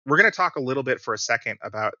we're going to talk a little bit for a second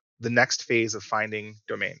about the next phase of finding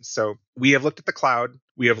domains. So we have looked at the cloud,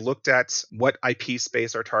 we have looked at what IP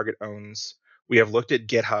space our target owns. We have looked at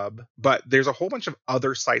GitHub, but there's a whole bunch of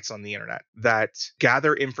other sites on the internet that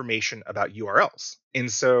gather information about URLs. And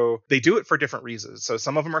so they do it for different reasons. So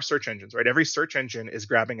some of them are search engines, right? Every search engine is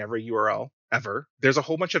grabbing every URL ever. There's a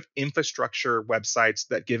whole bunch of infrastructure websites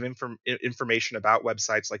that give information about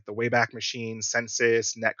websites like the Wayback Machine,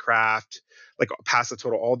 Census, Netcraft, like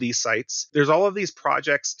Passatotal, all these sites. There's all of these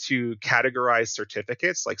projects to categorize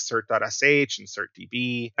certificates like cert.sh and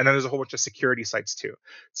certdb. And then there's a whole bunch of security sites too.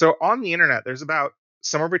 So on the internet, there's about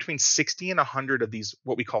somewhere between 60 and 100 of these,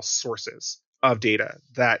 what we call sources of data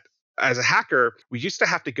that as a hacker, we used to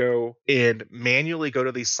have to go and manually go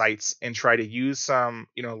to these sites and try to use some,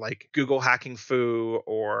 like Google Hacking Fu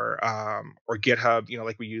or GitHub,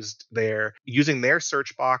 like we used there, using their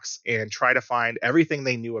search box and try to find everything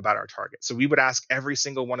they knew about our target. So we would ask every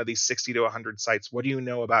single one of these 60 to 100 sites, what do you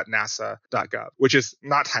know about NASA.gov, which is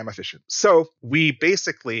not time efficient. So we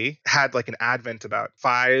basically had like an advent about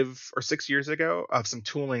 5 or 6 years ago of some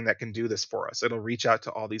tooling that can do this for us. It'll reach out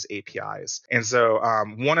to all these APIs. And so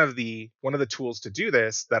one of the tools to do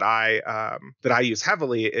this that I use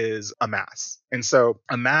heavily is Amass. And so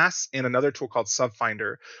Amass and another tool called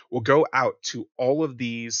Subfinder will go out to all of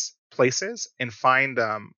these places and find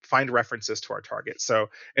references to our target. So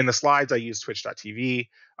in the slides I use twitch.tv,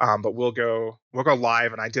 but we'll go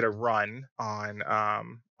live, and I did a run on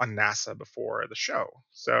NASA before the show.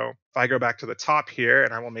 So if I go back to the top here,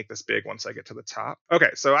 and I will make this big once I get to the top.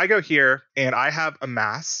 Okay, so I go here and I have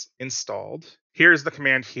Amass installed. Here's the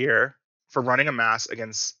command here for running Amass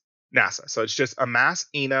against NASA. So it's just amass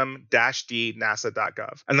enum-d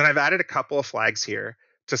nasa.gov. And then I've added a couple of flags here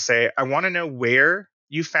to say, I want to know where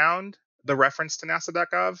you found the reference to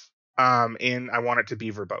nasa.gov. And I want it to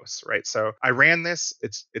be verbose, right? So I ran this,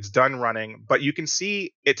 it's done running, but you can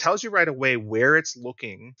see it tells you right away where it's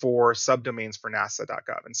looking for subdomains for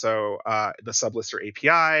nasa.gov. And so the sublister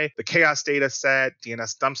API, the chaos data set,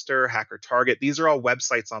 DNS dumpster, hacker target, these are all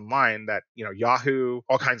websites online that, Yahoo,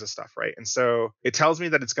 all kinds of stuff, right? And so it tells me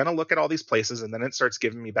that it's going to look at all these places, and then it starts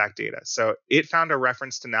giving me back data. So it found a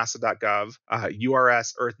reference to nasa.gov,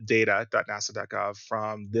 URS earthdata.nasa.gov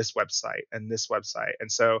from this website and this website.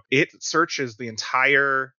 And so it searches the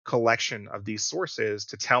entire collection of these sources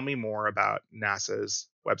to tell me more about NASA's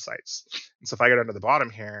websites. And so if I go down to the bottom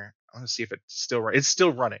here, I want to see if it's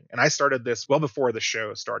still running. And I started this well before the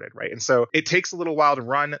show started, right? And so it takes a little while to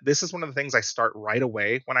run. This is one of the things I start right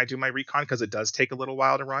away when I do my recon, because it does take a little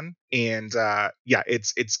while to run. And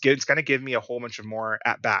it's going to give me a whole bunch of more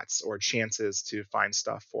at bats or chances to find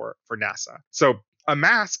stuff for NASA. So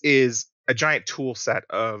Amass is a giant tool set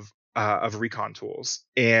of recon tools,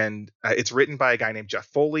 and it's written by a guy named Jeff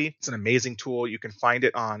Foley. It's an amazing tool. You can find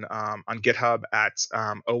it on GitHub at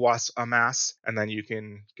OWASP Amass, and then you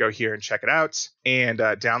can go here and check it out and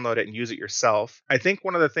download it and use it yourself. I think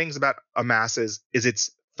one of the things about Amass is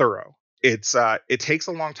it's thorough. It takes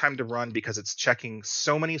a long time to run because it's checking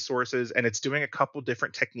so many sources, and it's doing a couple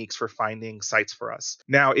different techniques for finding sites for us.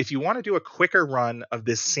 Now, if you want to do a quicker run of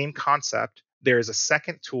this same concept, there's a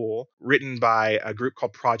second tool written by a group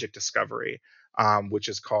called Project Discovery, which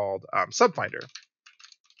is called Subfinder.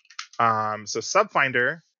 So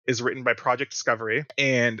Subfinder is written by Project Discovery,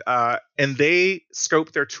 and they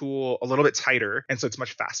scope their tool a little bit tighter, and so it's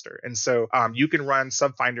much faster. And so you can run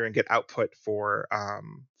Subfinder and get output for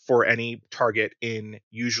any target in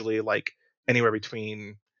usually like anywhere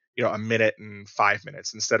between a minute and 5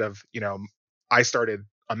 minutes, instead of I started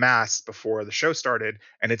Amass before the show started,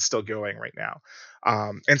 and it's still going right now.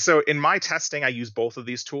 And so in my testing, I use both of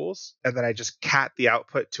these tools, and then I just cat the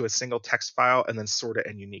output to a single text file and then sort it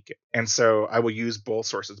and unique it. And so I will use both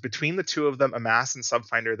sources. Between the two of them, Amass and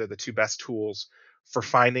Subfinder, they're the two best tools for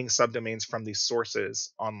finding subdomains from these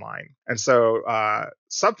sources online. And so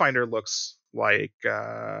Subfinder looks like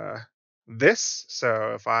this.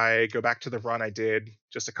 So if I go back to the run I did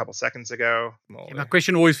just a couple seconds ago. Yeah, my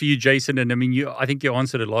question always for you, Jason, and I mean, I think you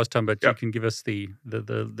answered it last time, but Yep. you can give us the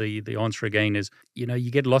answer again. Is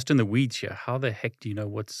you get lost in the weeds here. How the heck do you know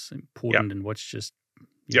what's important and what's just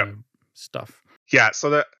stuff? Yeah.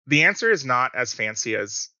 So the answer is not as fancy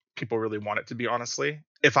as people really want it to be, honestly.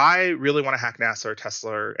 If I really want to hack NASA or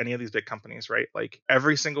Tesla or any of these big companies, right? Like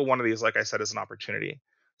every single one of these, like I said, is an opportunity.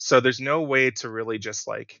 So there's no way to really just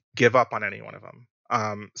like give up on any one of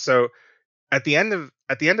them. So at the end of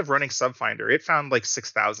running Subfinder, it found like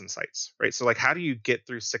 6,000 sites, right? So like, how do you get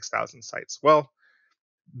through 6,000 sites? Well,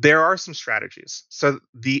 There are some strategies. So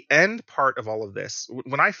the end part of all of this,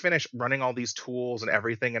 when I finish running all these tools and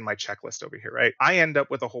everything in my checklist over here, right, I end up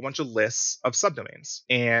with a whole bunch of lists of subdomains,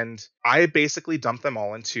 and I basically dump them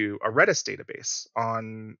all into a Redis database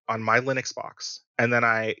on my Linux box. And then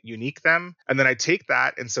I unique them, and then I take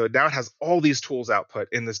that, and so now it has all these tools output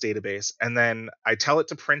in this database, and then I tell it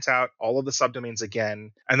to print out all of the subdomains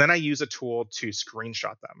again, and then I use a tool to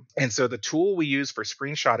screenshot them. And so the tool we use for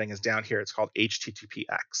screenshotting is down here. It's called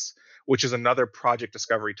HTTPX, which is another project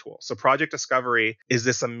discovery tool. So project discovery is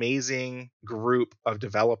this amazing group of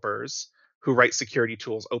developers who write security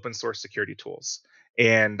tools, open source security tools.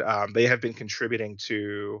 And they have been contributing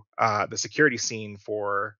to the security scene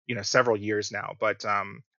for several years now. But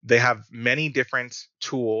they have many different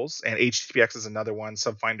tools, and HTTPX is another one.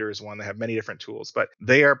 Subfinder is one. They have many different tools, but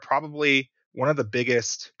they are probably one of the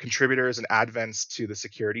biggest contributors and advents to the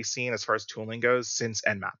security scene as far as tooling goes since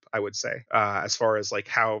Nmap, I would say, as far as like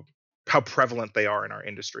how prevalent they are in our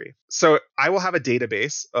industry. So I will have a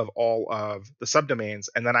database of all of the subdomains,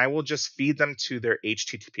 and then I will just feed them to their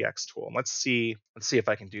HTTPX tool. And let's see if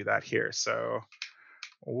I can do that here. So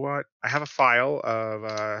I have a file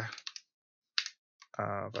of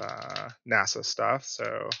NASA stuff.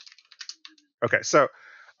 So okay, so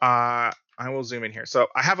I will zoom in here. So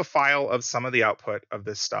I have a file of some of the output of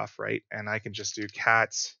this stuff, right? And I can just do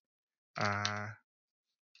cat.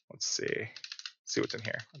 Let's see what's in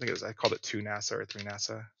here. I think I called it 2 NASA or 3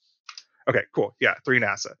 NASA. Okay, cool. Yeah, 3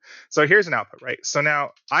 NASA. So here's an output, right? So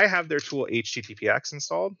now I have their tool HTTPX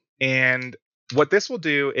installed. And what this will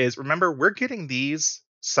do is, remember, we're getting these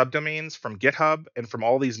subdomains from GitHub and from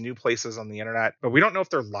all these new places on the internet, but we don't know if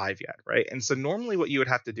they're live yet, right? And so normally what you would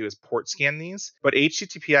have to do is port scan these, but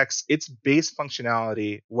HTTPX, its base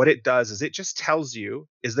functionality, what it does is it just tells you,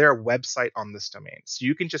 is there a website on this domain? So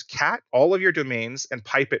you can just cat all of your domains and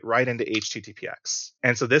pipe it right into HTTPX.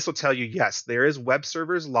 And so this will tell you, yes, there is web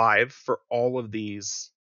servers live for all of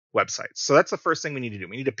these websites. So that's the first thing we need to do.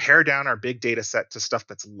 We need to pare down our big data set to stuff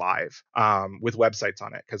that's live with websites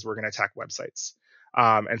on it, because we're going to attack websites.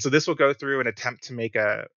 And so this will go through and attempt to make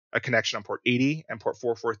a connection on port 80 and port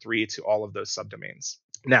 443 to all of those subdomains.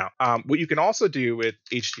 Now, what you can also do with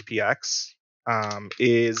HTTPX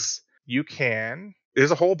is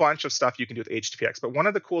there's a whole bunch of stuff you can do with HTTPX, but one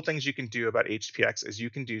of the cool things you can do about HTTPX is you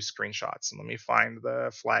can do screenshots. And let me find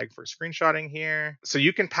the flag for screenshotting here. So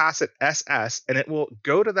you can pass it SS, and it will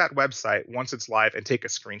go to that website once it's live and take a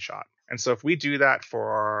screenshot. And so if we do that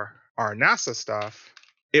for our NASA stuff,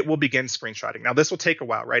 it will begin screenshotting. Now, this will take a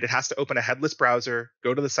while, right? It has to open a headless browser,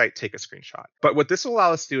 go to the site, take a screenshot. But what this will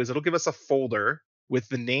allow us to do is it'll give us a folder with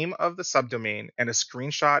the name of the subdomain and a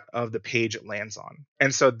screenshot of the page it lands on.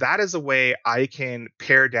 And so that is a way I can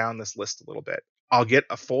pare down this list a little bit. I'll get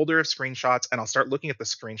a folder of screenshots and I'll start looking at the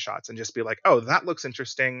screenshots and just be like, oh, that looks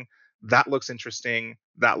interesting. That looks interesting.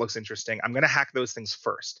 That looks interesting. I'm going to hack those things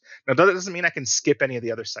first. Now, that doesn't mean I can skip any of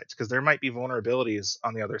the other sites, because there might be vulnerabilities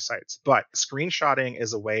on the other sites. But screenshotting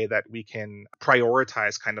is a way that we can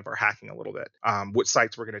prioritize kind of our hacking a little bit, which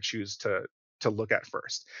sites we're going to choose to look at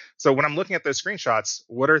first. So when I'm looking at those screenshots,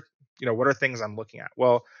 what are things I'm looking at?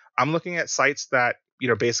 Well, I'm looking at sites that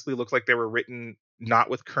basically look like they were written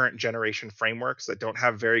not with current generation frameworks, that don't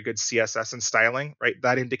have very good CSS and styling, right?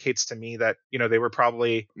 That indicates to me that, they were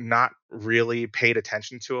probably not really paid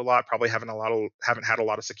attention to a lot, probably haven't had a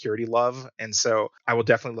lot of security love. And so I will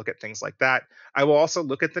definitely look at things like that. I will also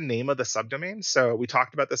look at the name of the subdomain. So we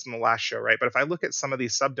talked about this in the last show, right? But if I look at some of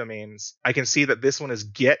these subdomains, I can see that this one is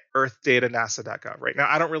get.earthdatanasa.gov, right? Now,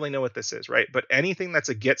 I don't really know what this is, right? But anything that's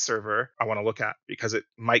a Git server, I want to look at, because it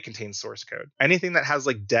might contain source code. Anything that has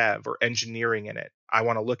like dev or engineering in it, I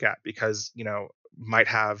want to look at, because, might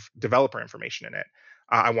have developer information in it.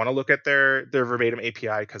 I want to look at their verbatim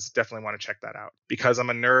API, because definitely want to check that out. Because I'm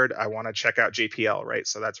a nerd, I want to check out JPL, right?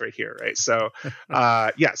 So that's right here, right? So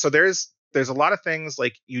yeah, so there's a lot of things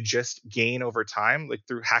like you just gain over time, like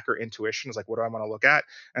through hacker intuition. Is like, what do I want to look at?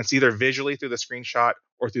 And it's either visually through the screenshot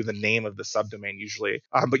or through the name of the subdomain usually.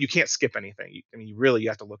 But you can't skip anything. You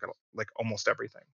have to look at like almost everything.